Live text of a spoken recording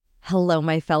Hello,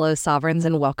 my fellow sovereigns,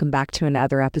 and welcome back to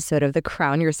another episode of the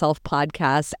Crown Yourself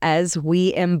podcast as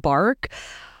we embark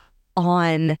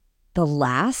on the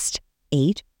last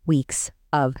 8 weeks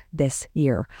of this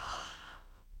year.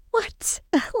 What?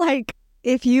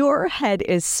 If your head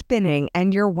is spinning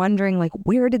and you're wondering,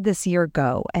 where did this year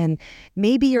go? And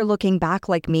maybe you're looking back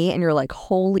like me and you're like,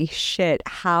 holy shit,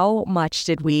 how much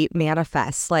did we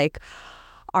manifest?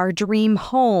 Our dream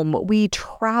home, we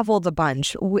traveled a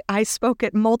bunch. I spoke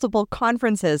at multiple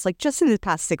conferences. Just in the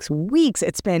past 6 weeks,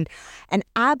 it's been an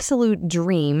absolute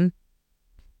dream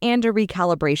and a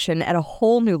recalibration at a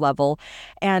whole new level.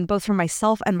 And both for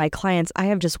myself and my clients, I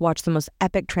have just watched the most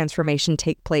epic transformation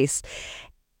take place.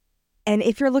 And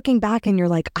if you're looking back and you're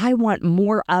like, I want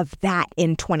more of that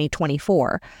in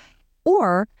 2024,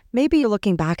 or maybe you're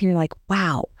looking back and you're like,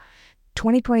 wow,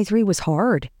 2023 was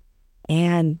hard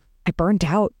and I burned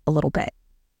out a little bit,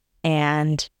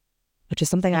 and which is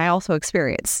something I also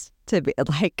experienced, to be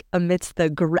amidst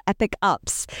the epic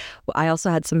ups. I also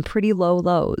had some pretty low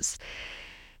lows.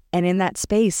 And in that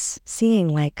space,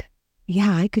 seeing I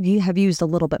could have used a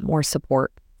little bit more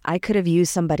support. I could have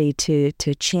used somebody to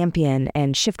champion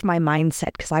and shift my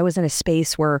mindset, because I was in a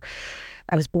space where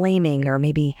I was blaming, or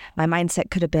maybe my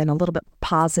mindset could have been a little bit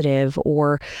positive,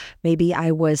 or maybe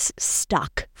I was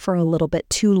stuck for a little bit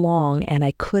too long and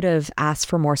I could have asked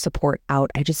for more support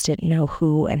out. I just didn't know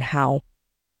who and how,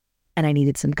 and I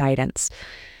needed some guidance.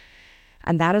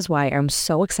 And that is why I'm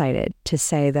so excited to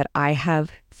say that I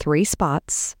have 3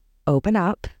 spots open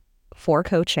up for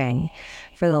coaching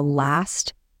for the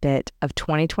last bit of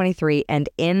 2023 and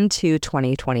into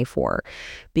 2024,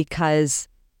 because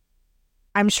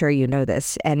I'm sure you know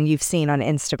this and you've seen on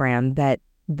Instagram that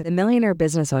the millionaire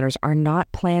business owners are not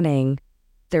planning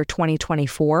their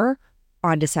 2024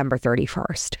 on December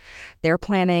 31st. They're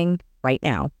planning right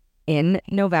now in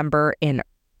November, in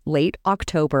late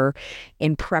October,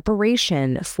 in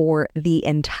preparation for the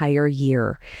entire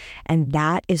year. And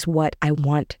that is what I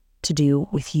want to do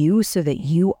with you, so that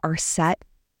you are set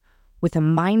with a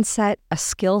mindset, a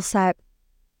skill set,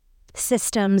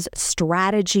 systems,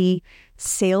 strategy,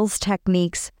 sales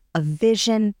techniques, a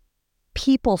vision,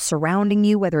 people surrounding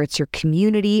you, whether it's your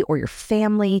community or your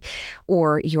family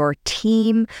or your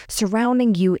team,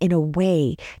 surrounding you in a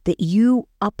way that you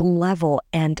up-level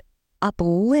and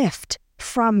uplift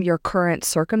from your current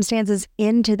circumstances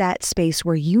into that space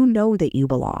where you know that you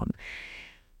belong.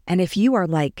 And if you are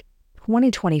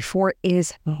 2024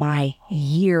 is my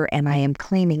year and I am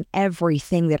claiming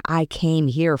everything that I came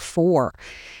here for,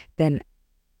 then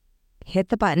hit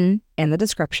the button in the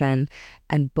description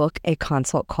and book a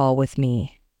consult call with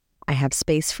me. I have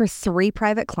space for 3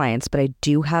 private clients, but I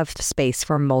do have space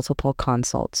for multiple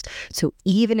consults. So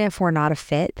even if we're not a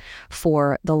fit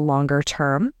for the longer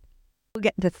term, you'll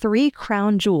get the 3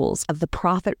 crown jewels of the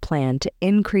profit plan to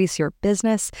increase your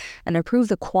business and improve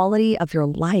the quality of your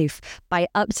life by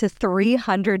up to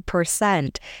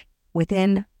 300%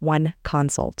 within one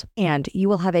consult. And you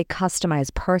will have a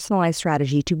customized, personalized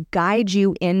strategy to guide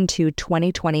you into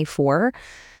 2024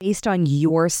 based on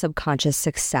your subconscious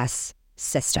success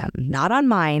system, not on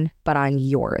mine, but on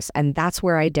yours. And that's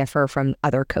where I differ from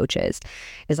other coaches,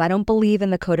 is I don't believe in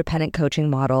the codependent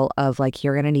coaching model of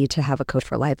you're going to need to have a coach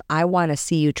for life. I want to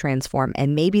see you transform.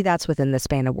 And maybe that's within the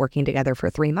span of working together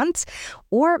for 3 months,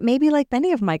 or maybe like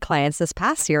many of my clients this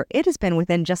past year, it has been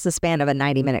within just the span of a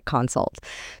 90-minute consult.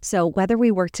 So whether we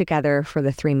work together for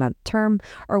the 3-month term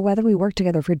or whether we work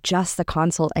together for just the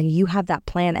consult and you have that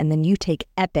plan and then you take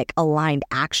epic aligned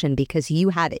action because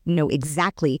you know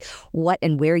exactly what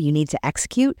and where you need to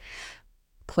execute,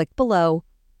 click below,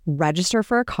 register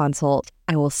for a consult.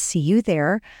 I will see you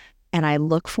there, and I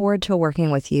look forward to working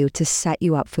with you to set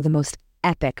you up for the most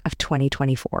epic of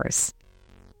 2024s.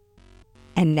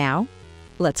 And now,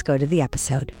 let's go to the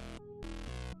episode.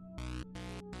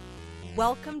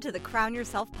 Welcome to the Crown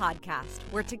Yourself podcast,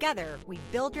 where together we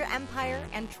build your empire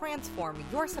and transform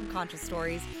your subconscious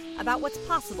stories about what's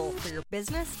possible for your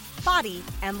business, body,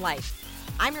 and life.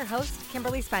 I'm your host,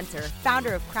 Kimberly Spencer,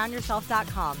 founder of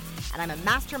CrownYourself.com, and I'm a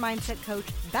master mindset coach,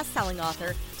 best-selling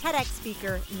author, TEDx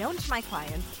speaker, known to my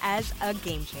clients as a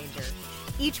game changer.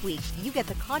 Each week, you get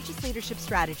the conscious leadership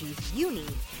strategies you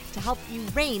need to help you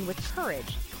reign with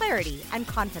courage, clarity, and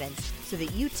confidence so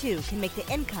that you too can make the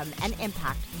income and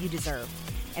impact you deserve.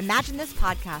 Imagine this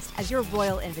podcast as your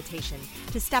royal invitation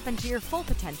to step into your full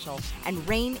potential and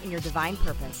reign in your divine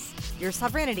purpose. Your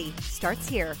sovereignty starts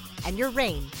here, and your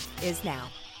reign is now.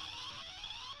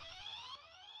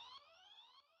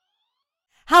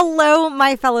 Hello,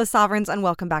 my fellow sovereigns, and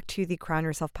welcome back to the Crown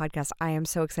Yourself podcast. I am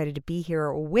so excited to be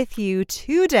here with you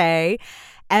today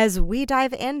as we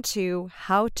dive into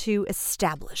how to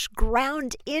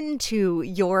ground into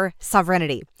your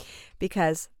sovereignty.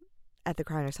 Because at the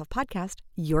Crown Yourself podcast,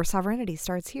 your sovereignty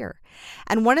starts here.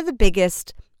 And one of the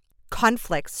biggest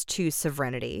conflicts to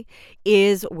sovereignty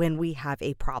is when we have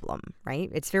a problem, right?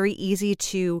 It's very easy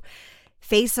to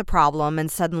face a problem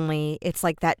and suddenly it's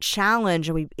like that challenge.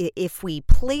 And if we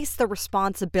place the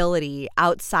responsibility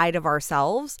outside of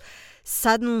ourselves,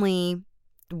 suddenly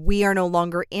we are no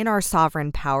longer in our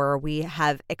sovereign power. We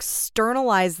have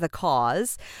externalized the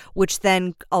cause, which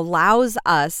then allows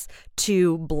us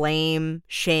to blame,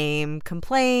 shame,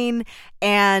 complain,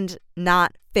 and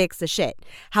not fix the shit.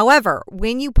 However,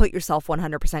 when you put yourself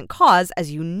 100% cause,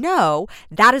 as you know,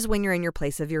 that is when you're in your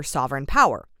place of your sovereign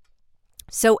power.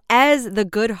 So as the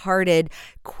good-hearted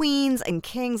queens and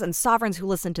kings and sovereigns who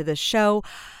listen to this show,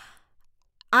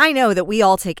 I know that we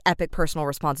all take epic personal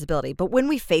responsibility. But when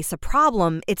we face a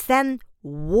problem, it's then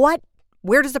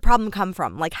where does the problem come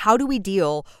from? Like, how do we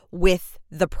deal with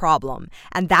the problem?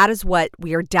 And that is what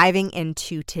we are diving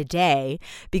into today,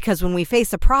 because when we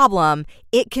face a problem,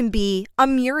 it can be a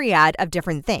myriad of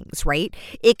different things, right?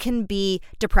 It can be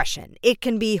depression. It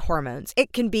can be hormones.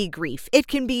 It can be grief. It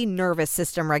can be nervous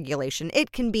system regulation.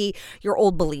 It can be your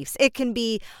old beliefs. It can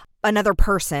be another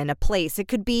person, a place. It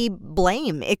could be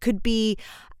blame. It could be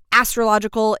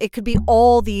astrological. It could be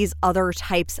all these other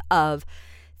types of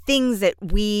things that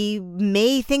we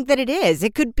may think that it is.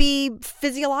 It could be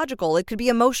physiological. It could be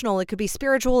emotional. It could be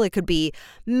spiritual. It could be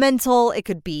mental. It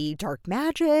could be dark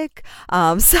magic.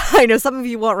 So I know some of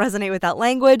you won't resonate with that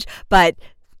language, but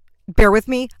bear with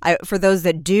me. For those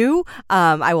that do,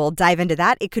 I will dive into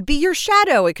that. It could be your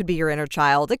shadow. It could be your inner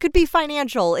child. It could be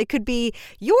financial. It could be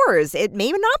yours. It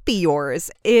may not be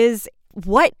yours.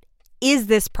 What is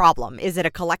this problem? Is it a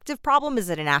collective problem?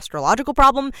 Is it an astrological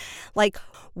problem? Like,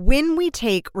 when we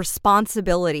take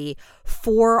responsibility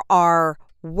for our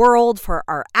world, for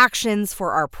our actions,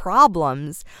 for our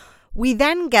problems, we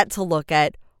then get to look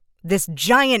at this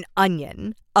giant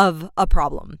onion of a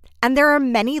problem. And there are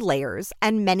many layers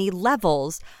and many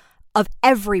levels of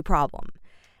every problem.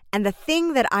 And the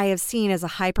thing that I have seen as a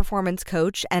high performance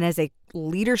coach and as a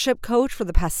leadership coach for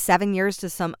the past 7 years to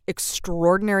some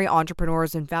extraordinary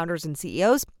entrepreneurs and founders and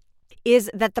CEOs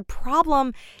is that the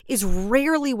problem is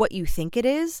rarely what you think it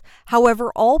is.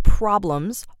 However, all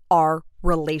problems are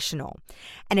relational.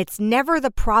 And it's never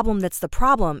the problem that's the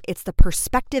problem. It's the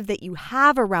perspective that you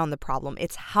have around the problem.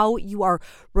 It's how you are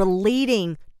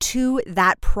relating to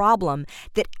that problem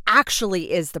that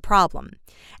actually is the problem.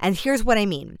 And here's what I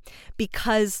mean.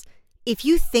 Because if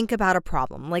you think about a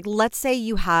problem, like let's say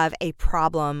you have a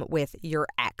problem with your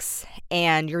ex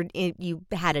and you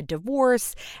had a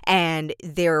divorce and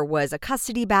there was a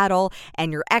custody battle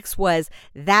and your ex was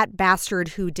that bastard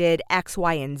who did X,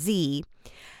 Y, and Z.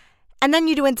 And then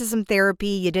you went to some therapy,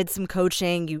 you did some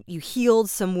coaching, you healed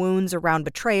some wounds around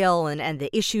betrayal and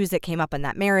the issues that came up in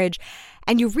that marriage.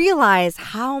 And you realize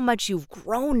how much you've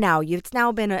grown now. It's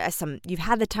now been you've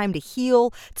had the time to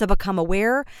heal, to become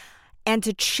aware, and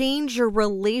to change your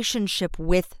relationship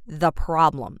with the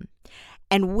problem.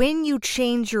 And when you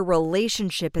change your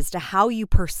relationship as to how you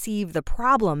perceive the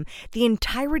problem, the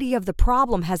entirety of the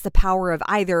problem has the power of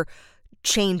either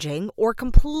changing or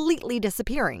completely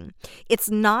disappearing. It's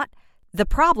not the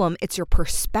problem, it's your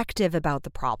perspective about the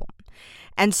problem.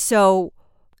 And so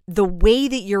the way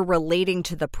that you're relating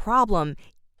to the problem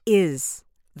is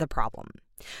the problem.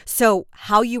 So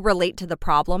how you relate to the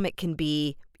problem, it can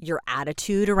be your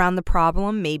attitude around the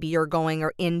problem. Maybe you're going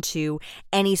into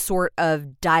any sort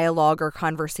of dialogue or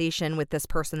conversation with this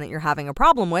person that you're having a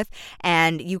problem with,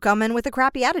 and you come in with a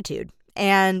crappy attitude.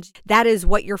 And that is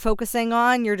what you're focusing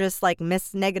on. You're just like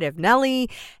Miss Negative Nelly.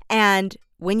 And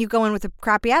when you go in with a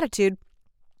crappy attitude,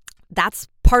 that's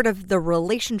part of the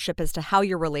relationship as to how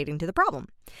you're relating to the problem.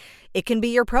 It can be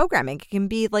your programming. It can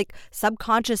be like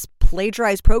subconscious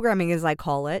plagiarized programming, as I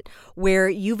call it, where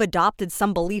you've adopted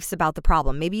some beliefs about the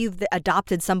problem. Maybe you've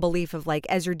adopted some belief of like,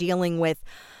 as you're dealing with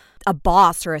a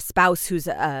boss or a spouse who's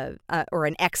or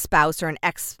an ex-spouse or an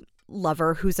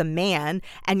ex-lover who's a man,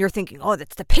 and you're thinking, oh,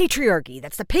 that's the patriarchy.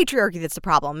 That's the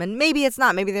problem. And maybe it's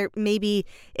not. Maybe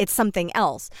it's something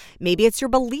else. Maybe it's your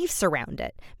beliefs around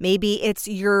it. Maybe it's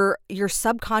your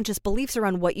subconscious beliefs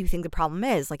around what you think the problem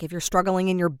is. Like if you're struggling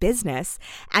in your business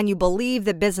and you believe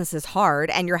that business is hard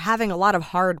and you're having a lot of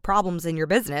hard problems in your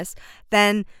business,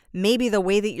 then maybe the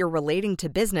way that you're relating to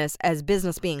business as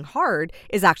business being hard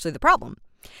is actually the problem.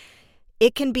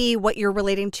 It can be what you're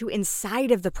relating to inside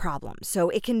of the problem. So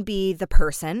it can be the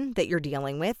person that you're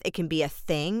dealing with. It can be a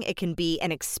thing. It can be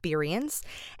an experience.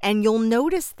 And you'll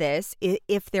notice this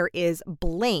if there is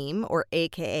blame, or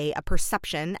AKA a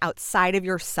perception outside of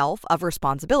yourself of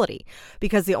responsibility.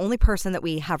 Because the only person that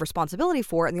we have responsibility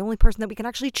for and the only person that we can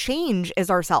actually change is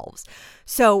ourselves.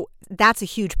 So that's a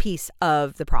huge piece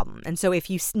of the problem. And so if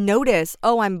you notice,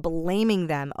 oh, I'm blaming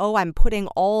them. Oh, I'm putting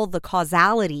all the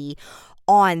causality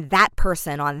on that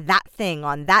person, on that thing,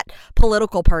 on that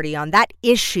political party, on that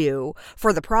issue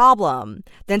for the problem,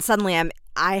 then suddenly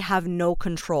I have no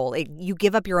control. You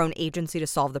give up your own agency to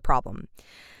solve the problem.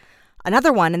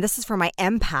 Another one, and this is for my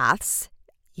empaths,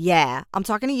 yeah, I'm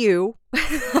talking to you,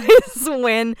 is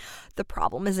when the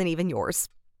problem isn't even yours.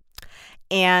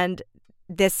 And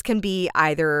this can be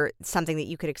either something that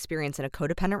you could experience in a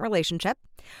codependent relationship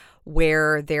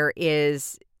where there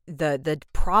is the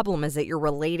problem is that you're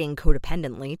relating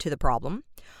codependently to the problem.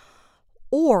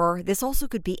 Or this also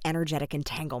could be energetic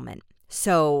entanglement.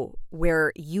 So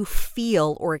where you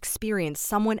feel or experience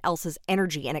someone else's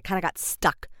energy and it kind of got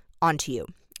stuck onto you.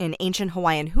 In ancient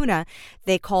Hawaiian huna,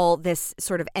 they call this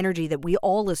sort of energy that we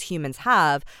all as humans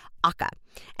have aka.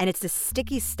 And it's this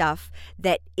sticky stuff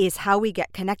that is how we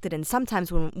get connected. And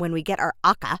sometimes when we get our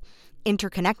aka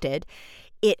interconnected,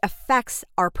 it affects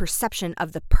our perception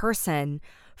of the person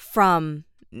from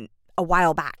a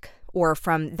while back or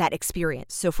from that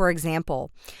experience. So for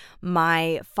example,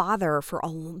 my father for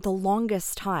the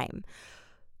longest time,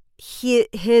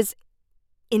 his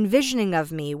envisioning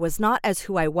of me was not as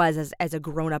who I was as a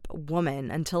grown-up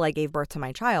woman until I gave birth to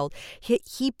my child.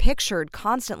 He pictured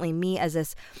constantly me as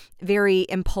this very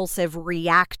impulsive,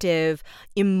 reactive,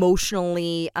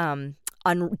 emotionally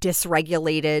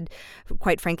dysregulated,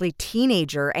 quite frankly,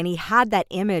 teenager. And he had that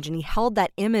image and he held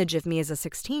that image of me as a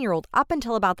 16-year-old up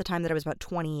until about the time that I was about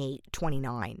 28,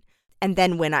 29. And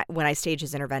then when I staged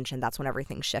his intervention, that's when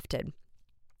everything shifted,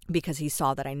 because he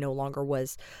saw that I no longer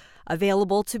was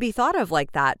available to be thought of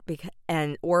like that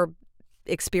or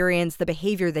experience the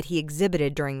behavior that he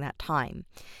exhibited during that time.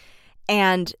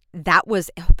 And that was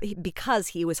because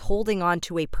he was holding on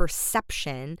to a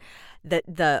perception that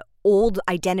the old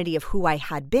identity of who I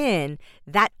had been,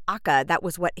 that aka, that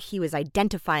was what he was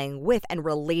identifying with and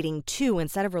relating to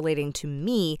instead of relating to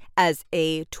me as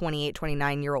a 28,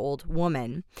 29-year-old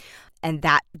woman. And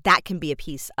that can be a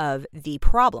piece of the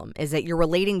problem, is that you're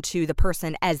relating to the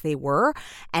person as they were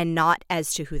and not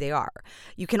as to who they are.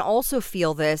 You can also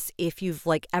feel this if you've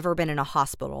ever been in a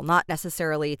hospital, not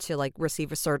necessarily to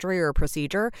receive a surgery or a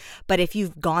procedure, but if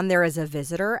you've gone there as a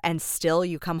visitor and still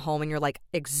you come home and you're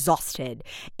exhausted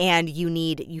and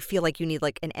you feel like you need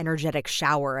an energetic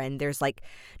shower and there's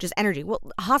just energy. Well,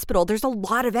 hospital, there's a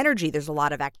lot of energy, there's a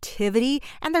lot of activity,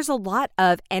 and there's a lot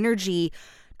of energy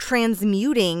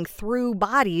transmuting through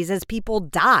bodies as people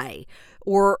die,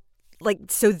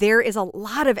 so there is a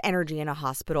lot of energy in a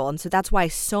hospital. And so that's why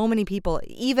so many people,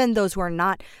 even those who are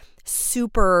not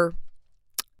super,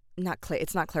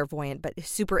 it's not clairvoyant, but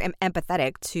super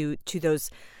empathetic to those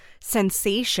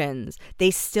sensations, they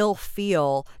still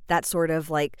feel that sort of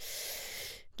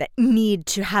that need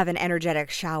to have an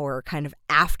energetic shower kind of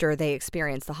after they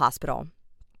experience the hospital.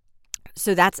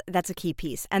 So that's a key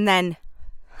piece. And then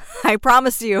I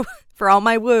promise you, for all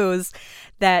my woos,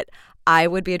 that I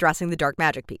would be addressing the dark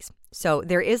magic piece. So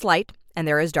there is light and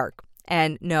there is dark.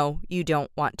 And no, you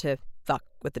don't want to fuck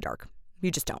with the dark.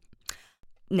 You just don't.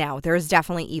 Now, there is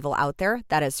definitely evil out there.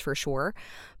 That is for sure.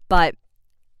 But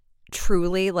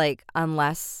truly,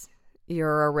 unless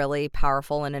you're a really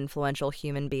powerful and influential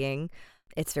human being,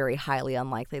 it's very highly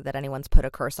unlikely that anyone's put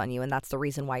a curse on you. And that's the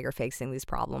reason why you're facing these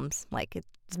problems.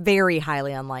 It's very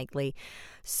highly unlikely.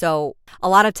 So a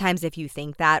lot of times if you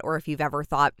think that, or if you've ever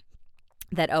thought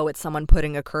that, oh, it's someone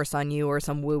putting a curse on you or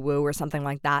some woo-woo or something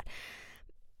like that,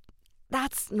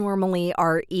 that's normally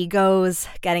our egos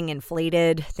getting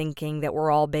inflated, thinking that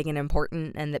we're all big and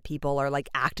important and that people are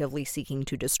actively seeking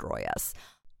to destroy us.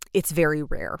 It's very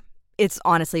rare. It's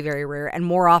honestly very rare. And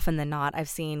more often than not, I've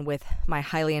seen with my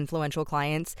highly influential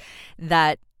clients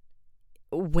that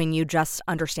when you just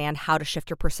understand how to shift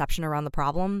your perception around the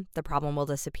problem will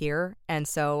disappear. And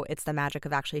so it's the magic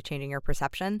of actually changing your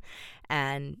perception.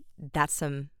 And that's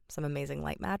some amazing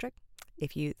light magic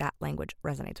if that language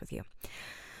resonates with you.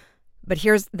 But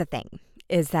here's the thing,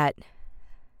 is that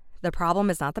the problem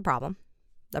is not the problem.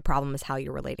 The problem is how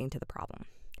you're relating to the problem.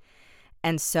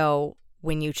 And so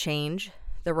when you change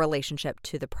the relationship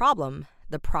to the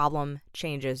problem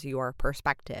changes your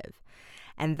perspective.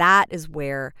 And that is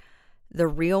where the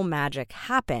real magic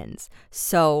happens.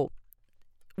 So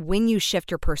when you shift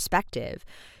your perspective,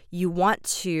 you want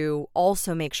to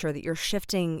also make sure that you're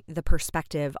shifting the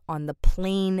perspective on the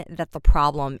plane that the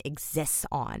problem exists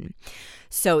on.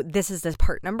 So this is the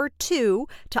part number 2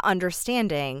 to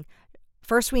understanding.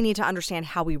 First, we need to understand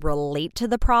how we relate to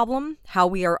the problem, how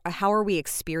are we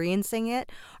experiencing it?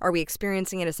 Are we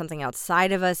experiencing it as something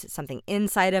outside of us, something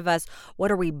inside of us?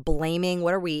 What are we blaming?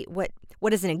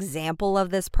 What is an example of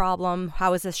this problem?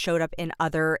 How has this showed up in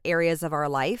other areas of our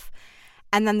life?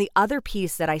 And then the other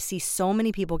piece that I see so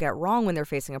many people get wrong when they're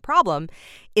facing a problem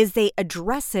is they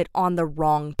address it on the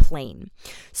wrong plane.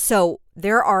 So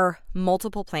there are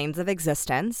multiple planes of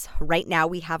existence. Right now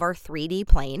we have our 3D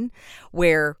plane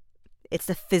where it's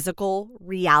the physical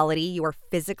reality. You are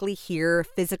physically here,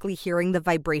 physically hearing the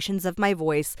vibrations of my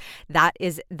voice. That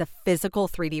is the physical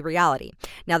 3D reality.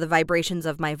 Now, the vibrations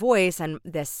of my voice and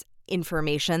this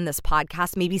information, this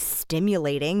podcast may be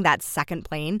stimulating that second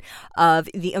plane of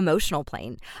the emotional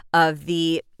plane, of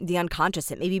the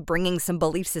unconscious. It may be bringing some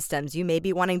belief systems. You may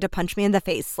be wanting to punch me in the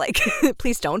face, like,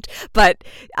 please don't. But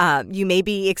you may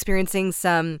be experiencing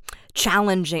some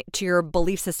challenge to your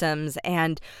belief systems,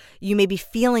 and you may be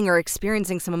feeling or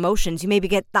experiencing some emotions. You maybe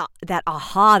get that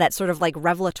aha, that sort of like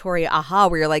revelatory aha,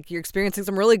 where you're experiencing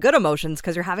some really good emotions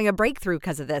because you're having a breakthrough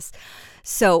because of this.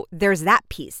 So there's that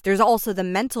piece. There's also the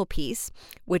mental piece,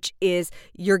 which is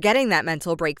you're getting that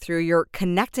mental breakthrough. You're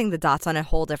connecting the dots on a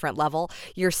whole different level.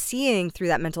 You're seeing through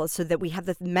that mental, so that we have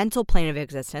the mental plane of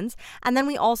existence. And then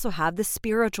we also have the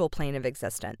spiritual plane of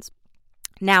existence.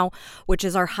 Now, which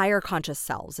is our higher conscious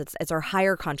selves. It's our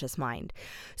higher conscious mind.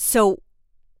 So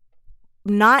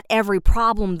not every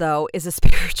problem, though, is a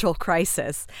spiritual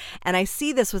crisis. And I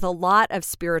see this with a lot of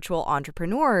spiritual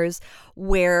entrepreneurs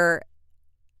where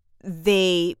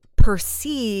they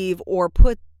perceive or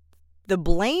put the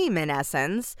blame, in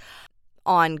essence,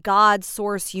 on God,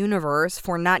 source, universe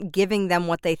for not giving them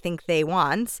what they think they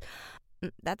want.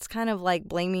 That's kind of like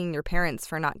blaming your parents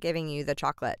for not giving you the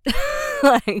chocolate.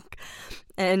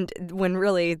 And when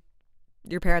really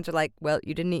your parents are like, well,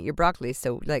 you didn't eat your broccoli,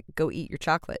 so go eat your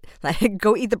chocolate.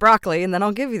 Go eat the broccoli and then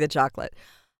I'll give you the chocolate.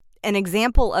 An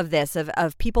example of this,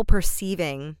 of people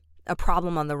perceiving a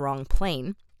problem on the wrong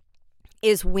plane,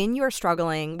 is when you're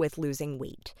struggling with losing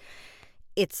weight.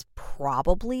 It's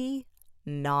probably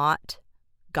not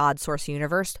God, source,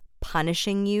 universe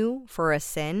punishing you for a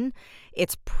sin.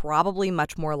 It's probably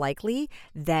much more likely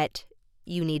that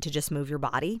you need to just move your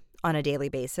body on a daily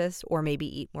basis, or maybe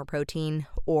eat more protein,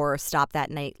 or stop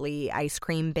that nightly ice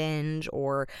cream binge,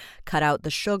 or cut out the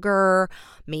sugar,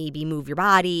 maybe move your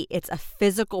body. It's a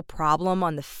physical problem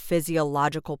on the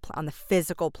physical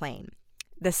plane.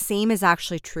 The same is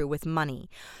actually true with money.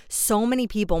 So many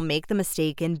people make the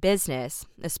mistake in business,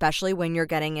 especially when you're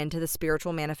getting into the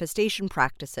spiritual manifestation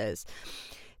practices,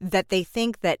 that they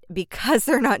think that because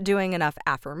they're not doing enough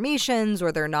affirmations,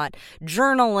 or they're not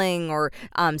journaling, or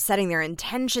setting their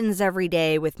intentions every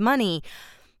day with money,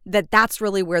 that's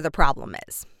really where the problem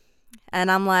is. And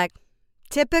I'm like,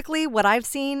 typically what I've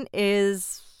seen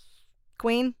is,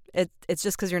 Queen, it's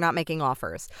just because you're not making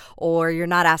offers, or you're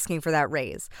not asking for that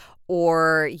raise,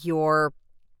 or you're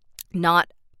not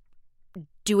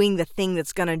doing the thing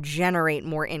that's going to generate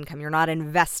more income. You're not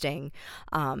investing.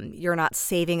 You're not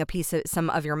saving some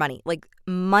of your money. Like,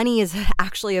 money is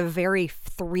actually a very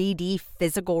 3D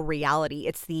physical reality.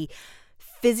 It's the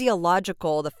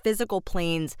physical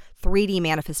plane's 3D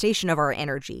manifestation of our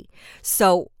energy.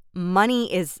 So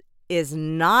money is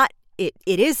not, it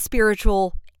is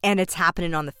spiritual, and it's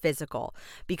happening on the physical,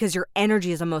 because your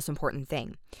energy is the most important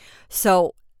thing.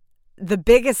 So the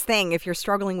biggest thing, if you're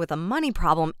struggling with a money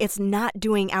problem, it's not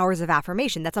doing hours of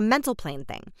affirmation. That's a mental plane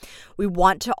thing. We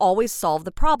want to always solve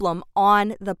the problem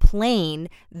on the plane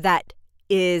that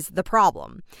is the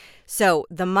problem. So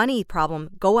the money problem,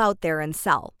 go out there and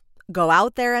sell. Go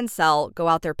out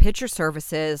there, pitch your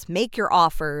services, make your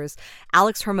offers.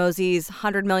 Alex Hormozi's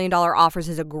 $100 million offers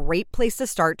is a great place to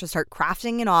start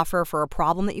crafting an offer for a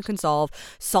problem that you can solve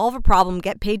a problem,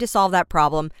 get paid to solve that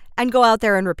problem, and go out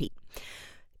there and repeat.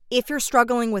 If you're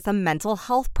struggling with a mental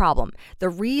health problem, the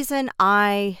reason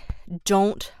I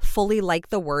don't fully like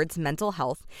the words mental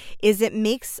health is it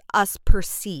makes us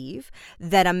perceive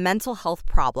that a mental health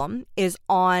problem is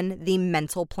on the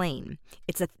mental plane.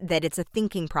 It's a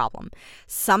thinking problem.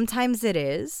 Sometimes it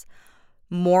is.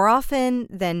 More often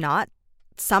than not,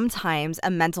 sometimes a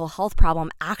mental health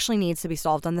problem actually needs to be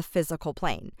solved on the physical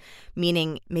plane,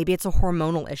 meaning maybe it's a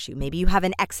hormonal issue. Maybe you have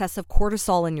an excess of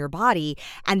cortisol in your body,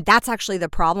 and that's actually the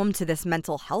problem to this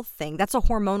mental health thing. That's a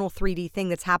hormonal 3D thing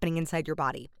that's happening inside your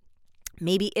body.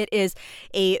 Maybe it is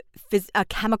a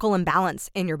chemical imbalance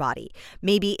in your body.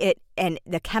 And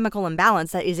the chemical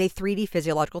imbalance, that is a 3D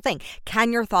physiological thing.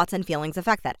 Can your thoughts and feelings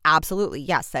affect that? Absolutely,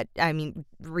 yes.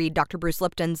 Read Dr. Bruce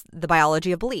Lipton's The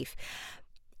Biology of Belief.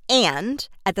 And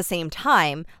at the same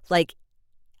time, like,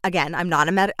 again, I'm not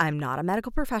a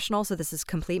medical professional, so this is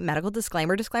complete medical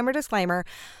disclaimer.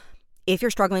 If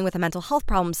you're struggling with a mental health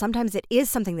problem, sometimes it is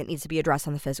something that needs to be addressed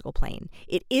on the physical plane.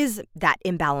 It is that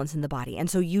imbalance in the body. And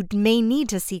so you may need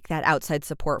to seek that outside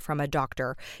support from a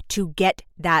doctor to get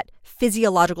that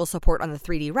physiological support on the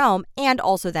 3D realm, and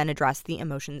also then address the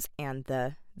emotions and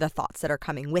the thoughts that are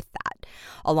coming with that,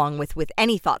 along with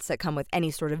any thoughts that come with any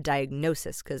sort of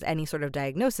diagnosis, because any sort of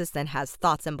diagnosis then has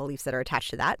thoughts and beliefs that are attached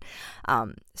to that.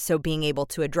 So being able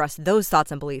to address those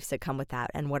thoughts and beliefs that come with that,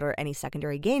 and what are any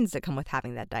secondary gains that come with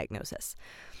having that diagnosis.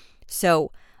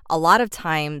 So a lot of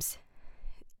times,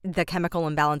 the chemical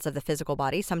imbalance of the physical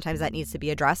body, sometimes that needs to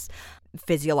be addressed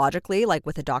physiologically, like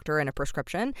with a doctor and a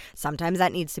prescription. Sometimes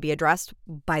that needs to be addressed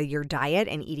by your diet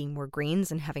and eating more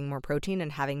greens and having more protein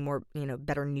and having more,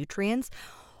 better nutrients.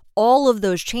 All of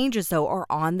those changes, though, are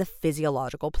on the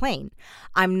physiological plane.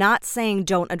 I'm not saying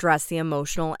don't address the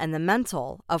emotional and the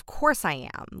mental. Of course I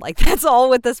am. Like, that's all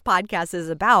what this podcast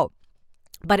is about.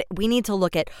 But we need to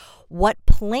look at what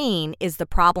plane is the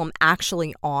problem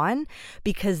actually on,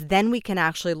 because then we can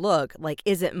actually look, like,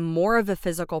 is it more of a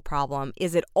physical problem?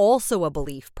 Is it also a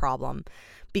belief problem?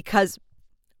 Because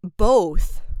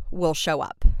both will show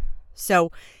up.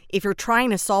 So if you're trying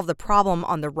to solve the problem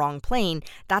on the wrong plane,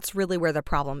 that's really where the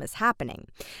problem is happening.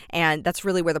 And that's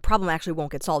really where the problem actually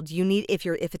won't get solved.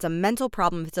 If it's a mental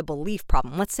problem, if it's a belief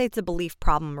problem, let's say it's a belief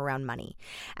problem around money,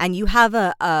 and you have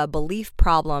a belief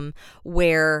problem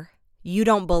where you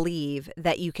don't believe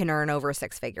that you can earn over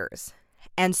 6 figures.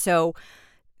 And so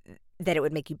that it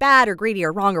would make you bad or greedy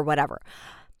or wrong or whatever.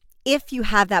 If you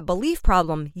have that belief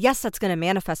problem, yes, that's going to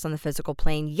manifest on the physical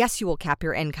plane. Yes, you will cap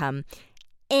your income.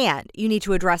 And you need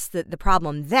to address the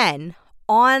problem then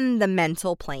on the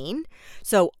mental plane.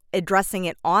 So addressing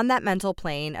it on that mental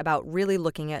plane about really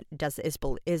looking at,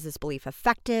 is this belief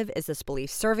effective? Is this belief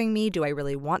serving me? Do I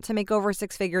really want to make over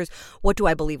 6 figures? What do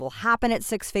I believe will happen at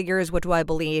 6 figures? What do I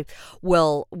believe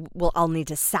I'll need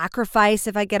to sacrifice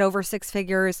if I get over 6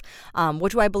 figures?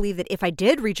 What do I believe that if I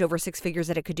did reach over 6 figures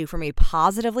that it could do for me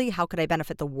positively? How could I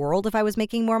benefit the world if I was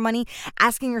making more money?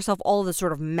 Asking yourself all of the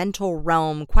sort of mental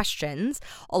realm questions,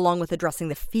 along with addressing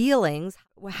the feelings.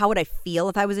 How would I feel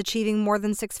if I was achieving more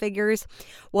than 6 figures?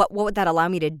 What would that allow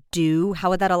me to do? How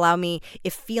would that allow me,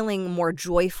 if feeling more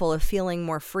joyful, if feeling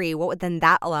more free, what would then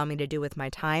that allow me to do with my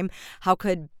time? How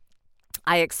could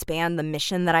I expand the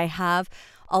mission that I have?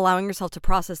 Allowing yourself to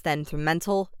process then through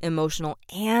mental, emotional,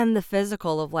 and the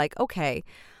physical of like, okay,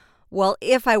 well,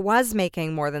 if I was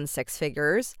making more than 6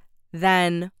 figures,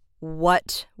 then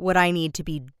what would I need to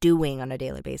be doing on a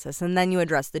daily basis? And then you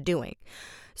address the doing.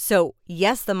 So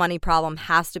yes, the money problem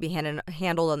has to be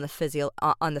handled on the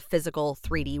physical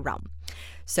 3D realm.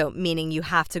 So meaning you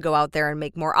have to go out there and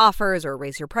make more offers, or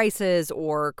raise your prices,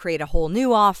 or create a whole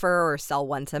new offer, or sell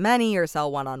one-to-many, or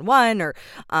sell one-on-one, or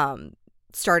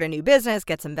start a new business,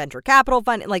 get some venture capital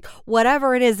funding, like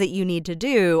whatever it is that you need to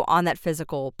do on that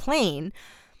physical plane.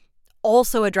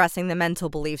 Also addressing the mental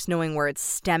beliefs, knowing where it's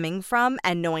stemming from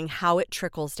and knowing how it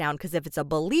trickles down. Because if it's a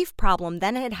belief problem,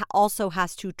 then it also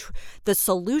has to, the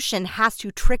solution has to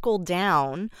trickle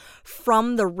down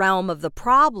from the realm of the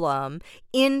problem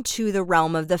into the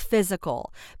realm of the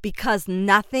physical. Because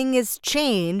nothing is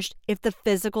changed if the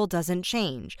physical doesn't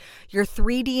change. Your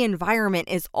 3D environment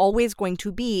is always going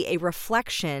to be a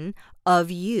reflection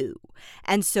of you.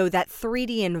 And so that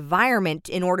 3D environment,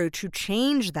 in order to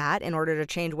change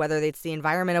whether it's the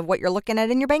environment of what you're looking at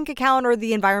in your bank account, or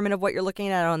the environment of what you're looking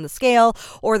at on the scale,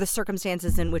 or the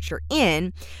circumstances in which you're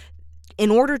in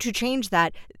order to change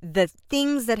that, the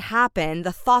things that happen,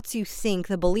 the thoughts you think,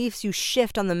 the beliefs you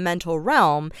shift on the mental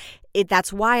realm,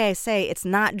 that's why I say it's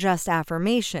not just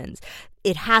affirmations.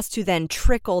 It has to then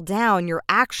trickle down. Your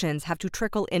actions have to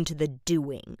trickle into the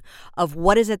doing of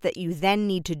what is it that you then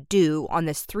need to do on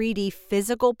this 3D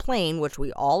physical plane, which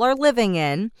we all are living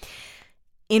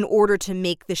in order to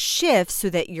make the shift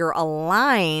so that you're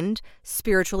aligned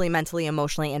spiritually, mentally,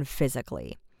 emotionally, and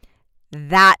physically.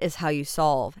 That is how you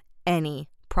solve any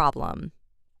problem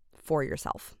for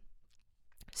yourself.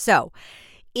 So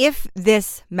if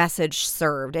this message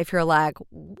served, if you're like,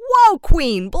 whoa,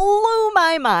 queen, blew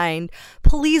my mind,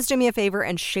 please do me a favor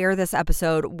and share this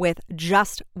episode with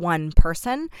just one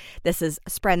person. This is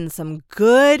spreading some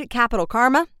good capital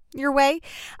karma your way.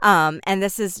 And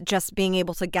this is just being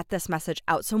able to get this message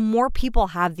out so more people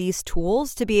have these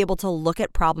tools to be able to look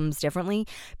at problems differently.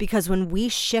 Because when we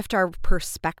shift our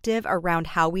perspective around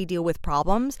how we deal with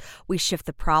problems, we shift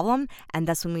the problem. And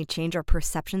that's when we change our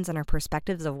perceptions and our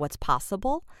perspectives of what's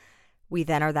possible. We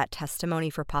then are that testimony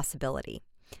for possibility.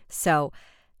 So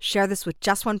share this with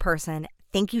just one person.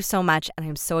 Thank you so much. And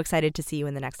I'm so excited to see you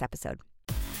in the next episode.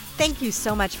 Thank you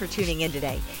so much for tuning in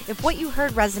today. If what you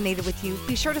heard resonated with you,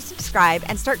 be sure to subscribe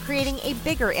and start creating a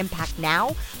bigger impact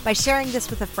now by sharing this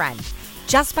with a friend.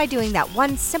 Just by doing that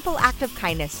one simple act of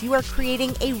kindness, you are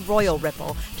creating a royal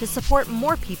ripple to support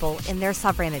more people in their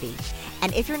sovereignty.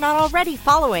 And if you're not already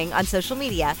following on social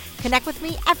media, connect with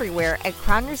me everywhere at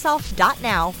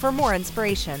crownyourself.now for more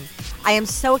inspiration. I am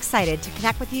so excited to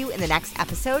connect with you in the next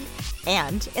episode.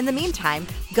 And in the meantime,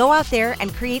 go out there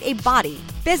and create a body,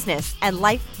 business, and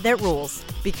life that rules.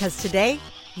 Because today,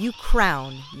 you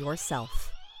crown yourself.